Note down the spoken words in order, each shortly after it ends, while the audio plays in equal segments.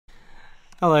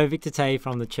Hello, Victor Tay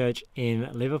from the church in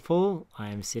Liverpool. I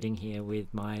am sitting here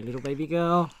with my little baby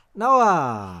girl,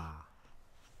 Noah.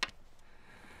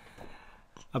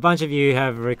 A bunch of you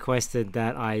have requested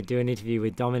that I do an interview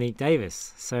with Domonique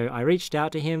Davis. So I reached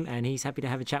out to him and he's happy to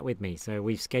have a chat with me. So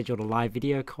we've scheduled a live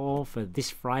video call for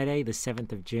this Friday, the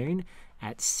 7th of June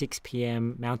at 6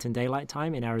 p.m. Mountain Daylight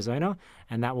Time in Arizona.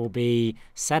 And that will be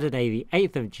Saturday, the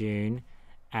 8th of June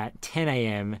at 10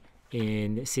 a.m.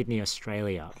 in Sydney,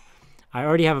 Australia. I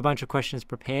already have a bunch of questions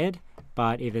prepared,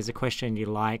 but if there's a question you'd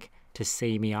like to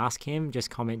see me ask him, just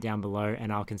comment down below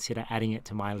and I'll consider adding it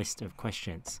to my list of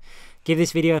questions. Give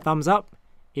this video a thumbs up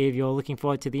if you're looking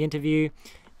forward to the interview.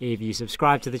 If you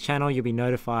subscribe to the channel, you'll be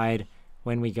notified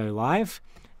when we go live.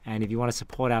 And if you want to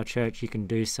support our church, you can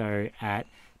do so at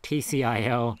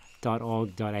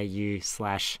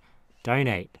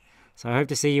tcil.org.au/donate. So I hope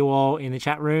to see you all in the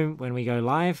chat room when we go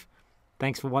live.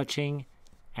 Thanks for watching,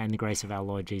 and the grace of our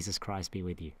Lord Jesus Christ be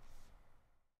with you.